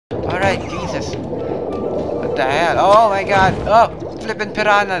Alright, Jesus. What the hell? Oh my god! Oh! Flippin'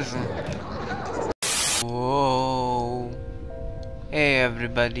 piranhas! Whoa! Hey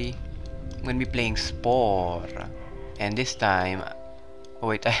everybody! I'm gonna be playing Spore. And this time... Oh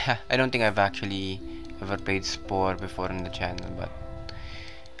wait, I don't think I've actually ever played Spore before on the channel, but...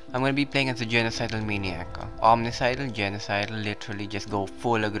 I'm gonna be playing as a genocidal maniac. Omnicidal, genocidal, literally just go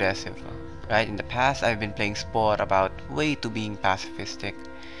full aggressive. Right? In the past, I've been playing Spore about way to being pacifistic.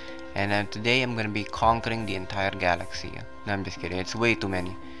 And today, I'm gonna be conquering the entire galaxy. No, I'm just kidding. It's way too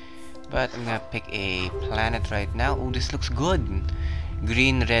many. But I'm gonna pick a planet right now. Oh, this looks good.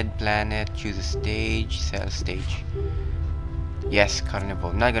 Green, red planet. Choose a stage. Cell stage. Yes, carnival.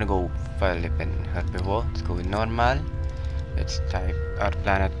 I'm not gonna go flippin' herbivore. Let's go with normal. Let's type. Our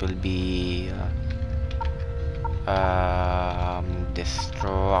planet will be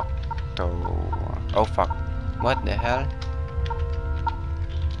Destructo. Oh fuck! What the hell?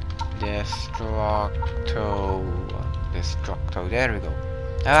 Destructo. There we go.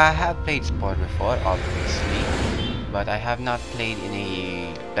 Now, I have played Spore before, obviously, but I have not played in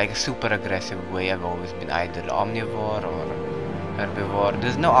a super aggressive way. I've always been either omnivore or herbivore.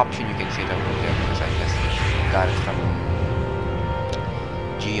 There's no option you can say that over there because I just got it from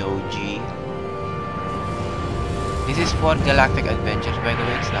GOG. This is for Galactic Adventures, by the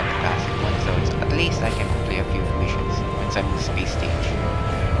way. It's not the classic one, so at least I can play a few missions once I'm in the space stage.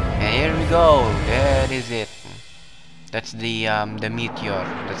 And here we go. There is it. That's the meteor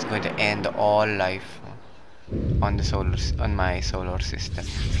that's going to end all life on my solar system.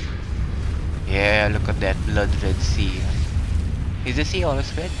 Yeah, look at that blood red sea. Is the sea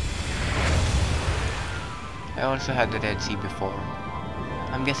always red? I also had the Red Sea before.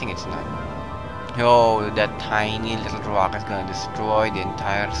 I'm guessing it's not. Yo, that tiny little rock is gonna destroy the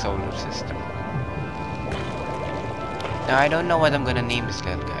entire solar system. Now I don't know what I'm gonna name this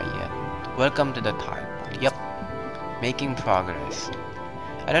little guy yet. Welcome to the type. Yep. Making progress.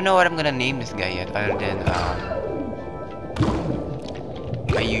 I don't know what I'm gonna name this guy yet other than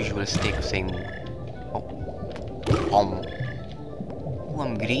my usual stick of saying oh,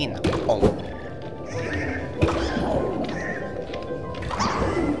 I'm green.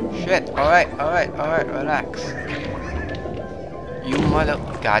 Shit, alright, relax. You mother...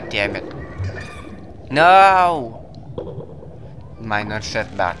 God damn it. No! Minor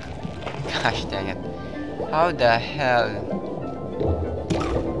setback. Gosh dang it. How the hell?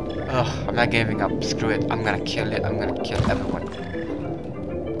 Ugh, I'm not giving up. Screw it. I'm gonna kill it. I'm gonna kill everyone.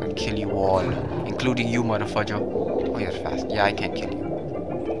 I'm gonna kill you all. Including you, motherfucker. Oh, you're fast. Yeah, I can't kill you.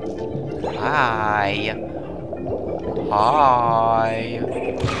 Hi. Hi.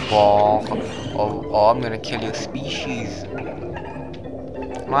 Bonk. Oh, I'm gonna kill your species.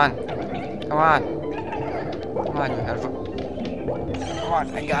 Come on. Come on. Come on, you helper. Come on,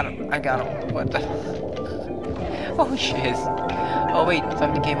 I got him. What the? Oh, shiz. Oh, wait,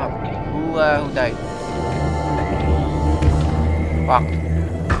 something came up. Who died? Fuck.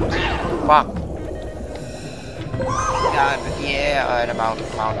 God, yeah, alright, I'm out.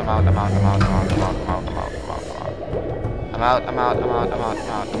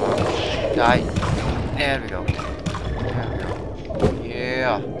 Die. There we go.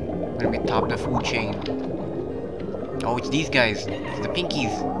 Yeah. I'm gonna be top of the food chain. Oh, it's these guys. It's the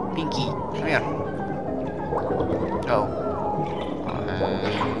pinkies. Pinky, come here. Oh.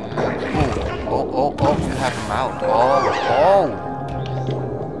 Oh, you have him out. Oh.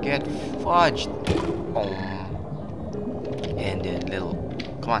 Get fudged. And then little.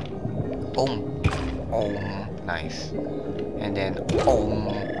 Come on. Nice. And then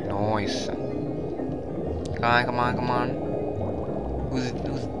noise. Come on. Who's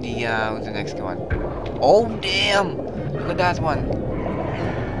the next one? Oh damn! Look at that one.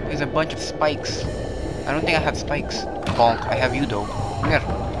 There's a bunch of spikes. I don't think I have spikes. Bonk. I have you though. Come here.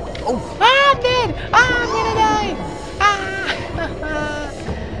 Oh! Ah, I'm dead! Ah, I'm gonna die! Ah!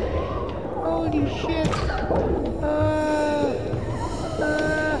 Holy shit!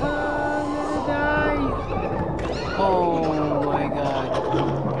 Oh my god.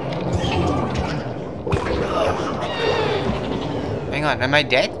 Hang on, am I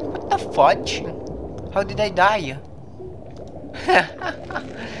dead? What the fudge? How did I die?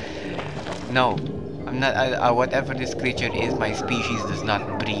 No, I'm not. Whatever this creature is, my species does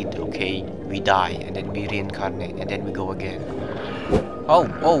not breed, okay? We die, and then we reincarnate, and then we go again. Oh,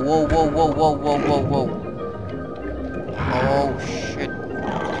 whoa. Oh, shit.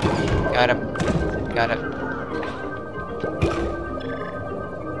 Got him.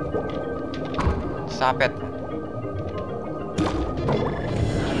 Stop it.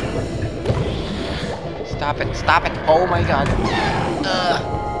 Stop it. Oh my god.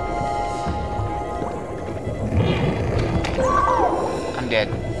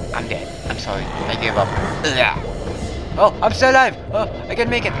 sorry. I gave up. Ugh. Oh, I'm still alive. Oh, I can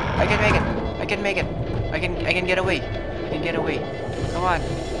make it. I can make it. I can make it. I can get away. I can get away. Come on.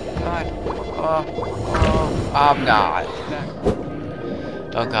 Come on. Oh, I'm not.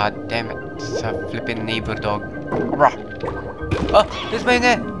 Oh god, damn it. It's a flipping neighbor dog. Oh, there's my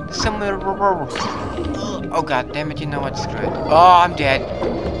net. Somewhere. Oh god, damn it, you know what? Screw it. Oh, I'm dead.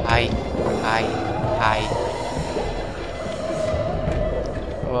 Hi. Hi. Hi.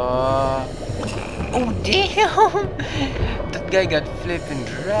 Oh, damn. That guy got flipping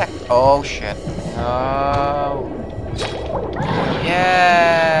wrecked. Oh, shit. No.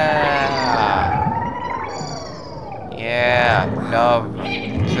 Yeah. Yeah. Love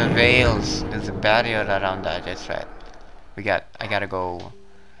prevails. There's a barrier around that. That's right. I gotta go.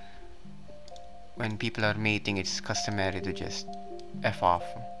 When people are mating, it's customary to just F off.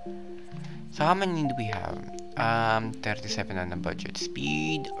 So how many do we have? 37 on the budget.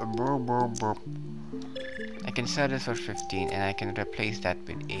 Speed. I can sell this for 15 and I can replace that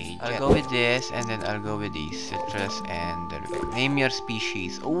with a I'll go with this and then I'll go with the citrus and there we go. Name your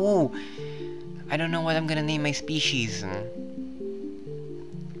species. Ooh, I don't know what I'm gonna name my species.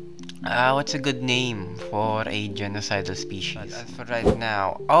 What's a good name for a genocidal species? But as for right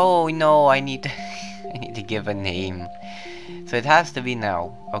now, oh no, I need to I need to give a name. So it has to be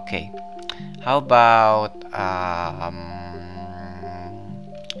now. Okay. How about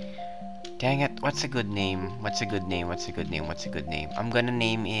dang it, what's a good name? What's a good name? What's a good name? What's a good name? I'm gonna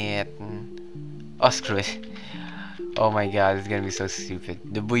name it oh, screw it. Oh my god, it's gonna be so stupid.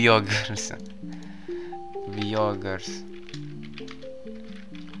 The Buyogers. Buyogers.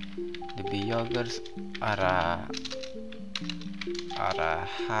 The Buyogers are a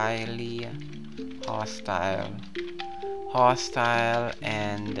highly hostile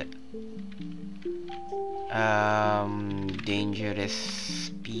and dangerous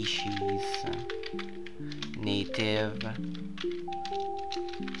species native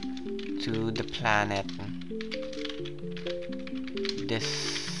to the planet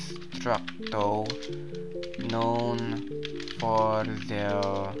Destructo, known for their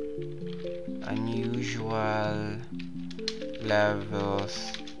unusual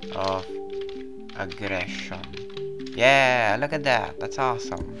levels of aggression. Yeah, look at that. That's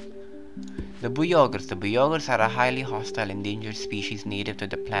awesome. The Buyogers are a highly hostile and dangerous species native to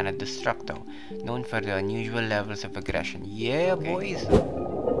the planet Destructo, known for their unusual levels of aggression. Yeah, okay. Boys.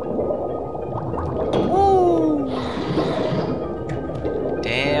 Woo!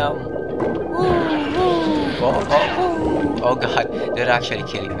 Damn. Woo! Oh god, they're actually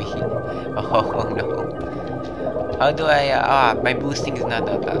killing me. Oh no. How do I my boosting is not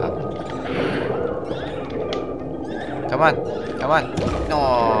that Come on, come on.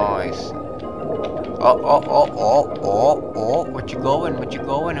 Nice. Oh, what you going,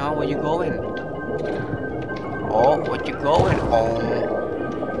 huh? Where you going? Oh, what you going? Oh,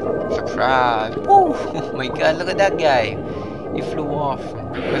 surprise. Woo! Oh my god, look at that guy. He flew off.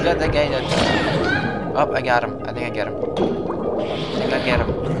 Was that the guy that... Oh, I got him. I think I get him.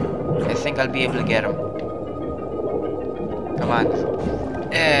 I think I'll be able to get him. Come on.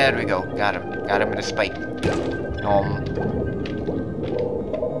 There we go. Got him. Got him with a spike.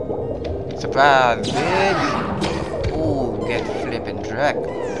 Surprise, bitch! Ooh, get flippin' wrecked.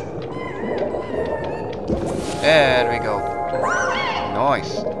 There we go.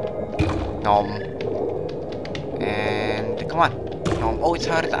 Nice. And come on. Oh, it's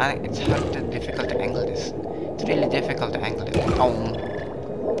difficult to angle this. It's really difficult to angle it.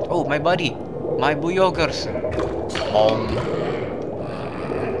 Oh, my buddy. My Buyogers.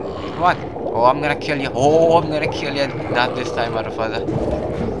 Come on. Oh, I'm gonna kill you. Oh, I'm gonna kill you. Not this time, motherfucker.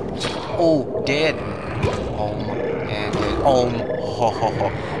 Oh, dead. And dead. Oh,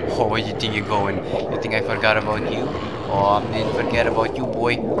 where you think you're going? You think I forgot about you? Oh, I didn't forget about you,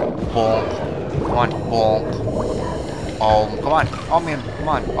 boy. Bonk. Come on, bonk. Come on. Him. Come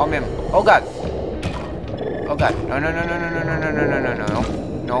on. Him. Oh god. Oh god. No.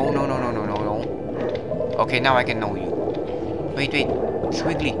 No. Okay, now I can know you. Wait.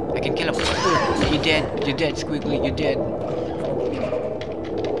 Squiggly. I can kill him. You're dead. You're dead, Squiggly. You're dead.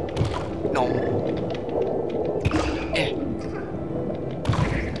 No.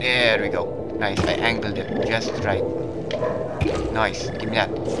 There we go. Nice. I angled it just right. Nice. Give me that.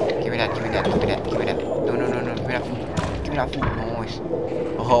 No. Give me that food. Nice.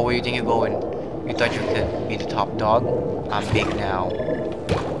 Oh, where you think you're going? You thought you could be the top dog? I'm big now.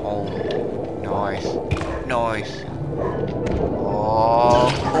 Oh. Nice.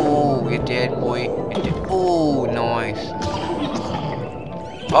 Oh, you're dead, boy. Oh, nice.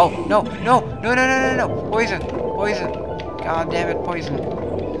 Oh, no. Poison. God damn it, poison.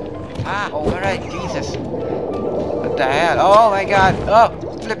 Ah, alright, Jesus. What the hell? Oh my god. Oh,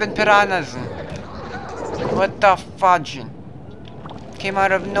 flippin' piranhas. What the fudge? Came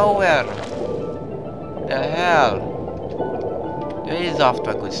out of nowhere. The hell? This is off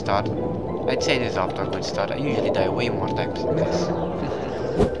to a good start. I'd say this is off to a good start. I usually die way more times than this.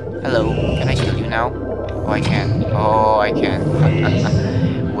 Hello, can I kill you now? Oh, I can. Oh, I can.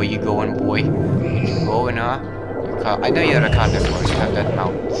 Where you going, boy? Where you going, huh? I know you're a carnivore. You have that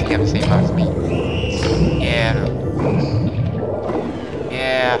mouth. So you have the same mouth as me. Yeah.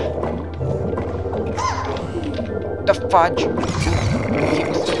 Yeah. The fudge.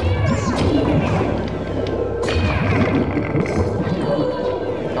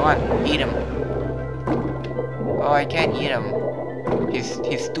 Come on, eat him. Oh, I can't eat him. He's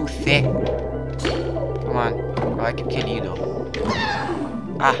too thick. Come on. Oh, I can kill you though.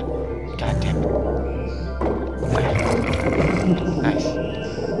 Ah, goddamn. Nice.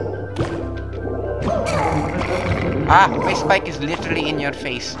 Ah, my spike is literally in your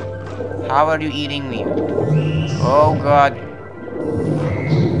face. How are you eating me? Oh god.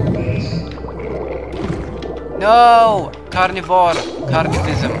 No! Carnivore!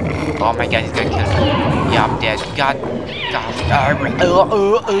 Carnivism. Oh my god, he's gonna kill me. Yeah, I'm dead. God.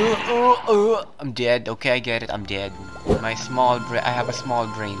 I'm dead. Okay, I get it. I'm dead. My small brain. I have a small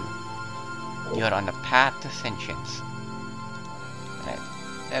brain. You're on the path to sentience. Right.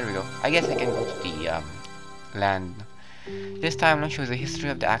 There we go. I guess I can go to the land. This timeline shows the history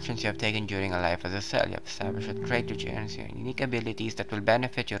of the actions you have taken during a life as a cell. You have established a trait which earns you unique abilities that will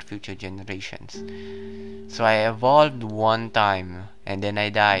benefit your future generations. So I evolved 1 time, and then I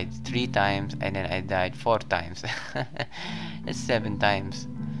died 3 times, and then I died 4 times. That's 7 times.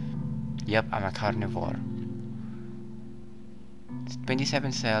 Yep, I'm a carnivore. It's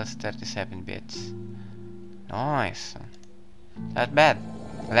 27 cells, 37 bits. Nice. Not bad.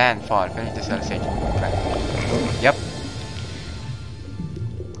 Landfall. Finish the cell stage. Yep.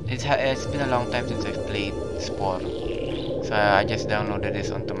 It's been a long time since I've played Spore, so I just downloaded this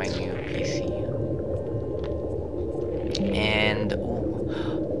onto my new PC. And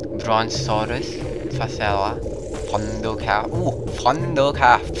Brontosaurus, Facella, Pondocaps.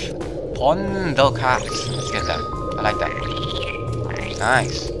 Pondocaps. Let's get that. I like that.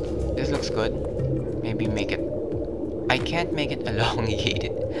 Nice. This looks good. Maybe make it. I can't make it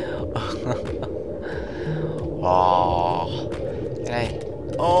elongated. Oh. Can I?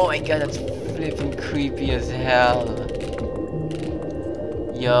 Oh my god, that's flipping creepy as hell.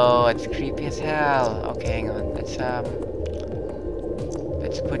 Yo, it's creepy as hell. Okay, hang on. Let's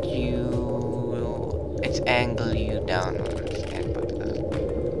put you. Let's angle you downwards and put a little.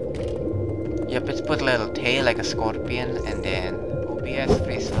 Yep, let's put a little tail like a scorpion, and then OBS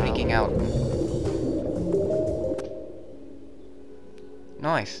face freaking out.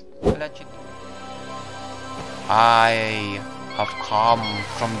 Nice. I have come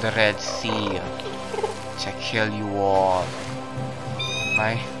from the Red Sea to kill you all.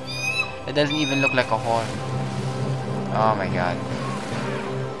 It doesn't even look like a horn. Oh my god.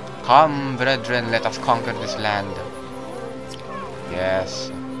 Come, brethren, let us conquer this land. Yes.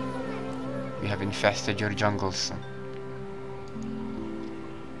 We have infested your jungles.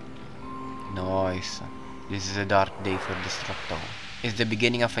 Nice. This is a dark day for Destructo. It's the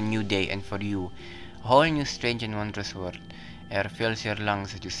beginning of a new day, and for you, a whole new strange and wondrous world. Air fills your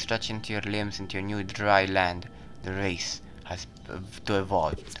lungs as you stretch into your limbs into your new dry land. The race to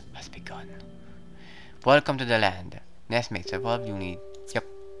evolve has begun. Welcome to the land. Nestmates, evolve you need. Yep.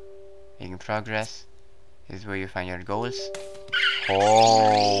 Making progress. This is where you find your goals.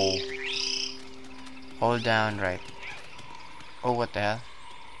 Oh. Hold down right. Oh, what the hell?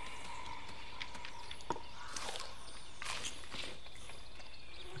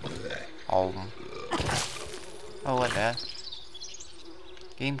 Oh, what the hell?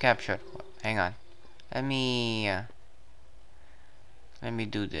 Game capture. Hang on. Let me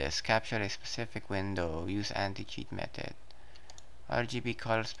do this. Capture a specific window. Use anti-cheat method. RGB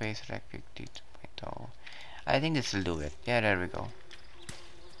color space rec 50.0. I think this will do it. Yeah, there we go.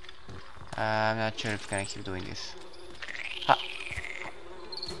 I'm not sure if it's gonna keep doing this. Ha.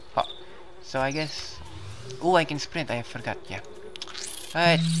 Ha. So I guess. Oh, I can sprint. I forgot. Yeah.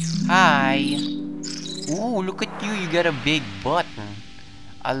 Alright. Hi. Ooh, look at you. You got a big butt.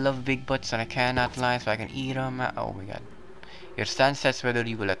 I love big butts and I cannot lie, so I can eat them. Oh my god. Your stance sets whether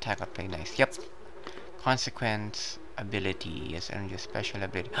you will attack or play nice. Yep. Consequence ability. Yes, and your special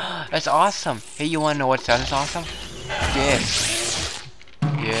ability. That's awesome. Hey, you wanna know what else is awesome? This.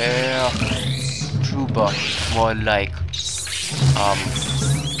 Yeah. True buff. More like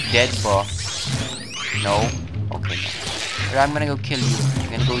dead buff. No? Okay, no. Or I'm gonna go kill you. I'm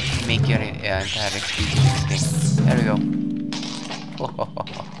gonna go make your entire experience extinct. There we go.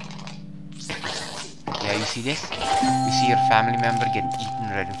 Yeah, you see this? You see your family member get eaten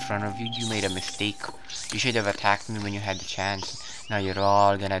right in front of you. You made a mistake. You should have attacked me when you had the chance. Now you're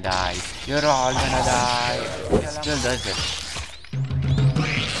all gonna die. You're all gonna die. It still does it.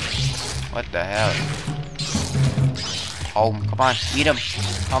 What the hell? Oh, come on, eat him.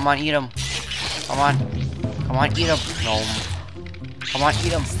 Come on, eat him. Come on. Come on, eat him. No. Come on,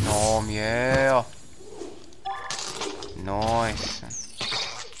 eat him. No, yeah. Nice.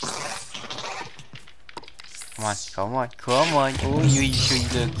 Come on, come on, come on. Oh, you look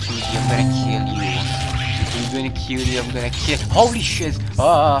cute. I'm gonna kill you. I'm gonna kill you. I'm gonna kill. Holy shit!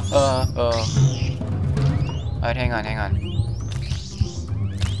 Alright, hang on, hang on.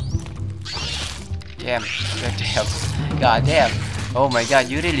 Damn, goddamn. Goddamn. Oh my god,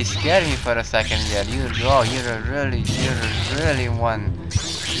 you really scared me for a second there. You're really one.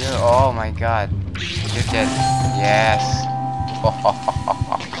 Oh my god. You're dead. Yes.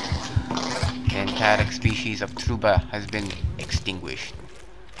 The entire species of Truba has been extinguished.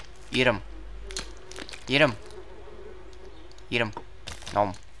 Eat him. Eat him. Eat him.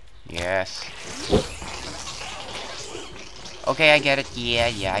 Nom. Yes. Okay, I get it.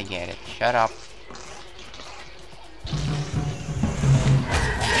 Yeah, I get it. Shut up.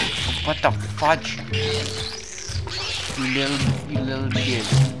 What the fudge? You little kid.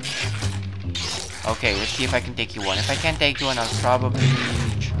 Okay, let's see if I can take you one. If I can't take you one, I'll probably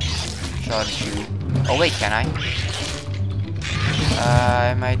charge you. Oh wait, can I?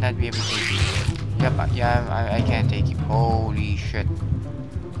 I might not be able to take you. Yep, yeah, I can't take you. Holy shit.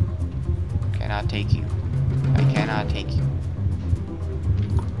 Cannot take you. I cannot take you.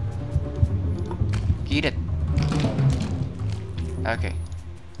 Eat it. Okay.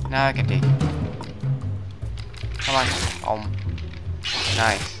 Now I can take it. Come on.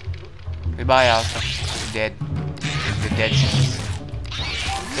 Nice. Goodbye, Alpha. You're dead. You're dead.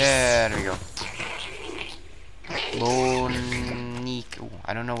 There we go. Bony. Ooh,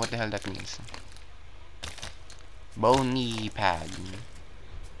 I don't know what the hell that means. Bony pad.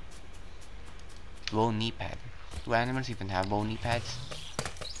 Bony pad. Do animals even have bony pads?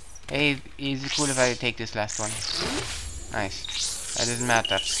 Hey, is it cool if I take this last one? Nice. That doesn't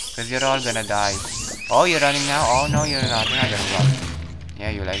matter, because you're all gonna die. Oh, you're running now? Oh, no, you're not. You're not gonna run. Yeah,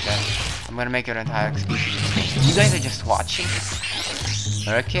 you like that. I'm gonna make your entire species extinct. You guys are just watching.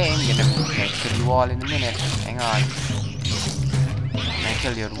 Okay, I'm gonna kill you all in a minute. Hang on. I'm gonna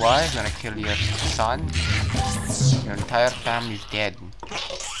kill your wife, I'm gonna kill your son. Your entire family's dead.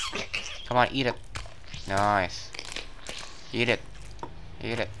 Come on, eat it. Nice. Eat it.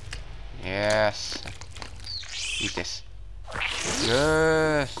 Eat it. Yes. Eat this.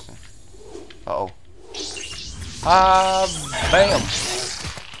 Yes. Uh-oh. Bam.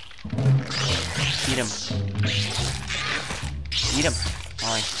 Eat him. Eat him.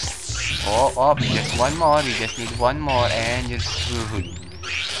 Nice. Oh, just one more. We just need one more and you're screwed.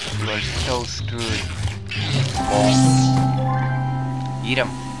 You are so screwed. Boom. Eat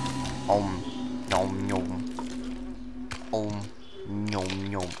him. Nom nom. Nom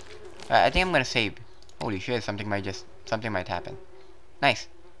nom. I think I'm gonna save. Holy shit, something might happen. Nice.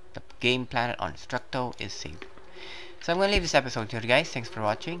 The game planet on Destructo is saved. So I'm gonna leave this episode here, guys. Thanks for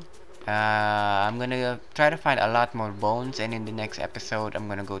watching. I'm gonna try to find a lot more bones, and in the next episode I'm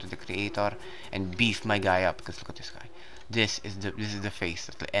gonna go to the creator and beef my guy up, because look at this guy. This is the face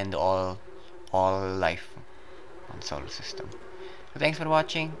that will end all life on solar system. So thanks for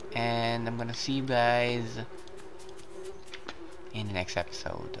watching, and I'm gonna see you guys in the next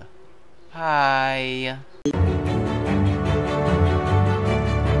episode. Bye.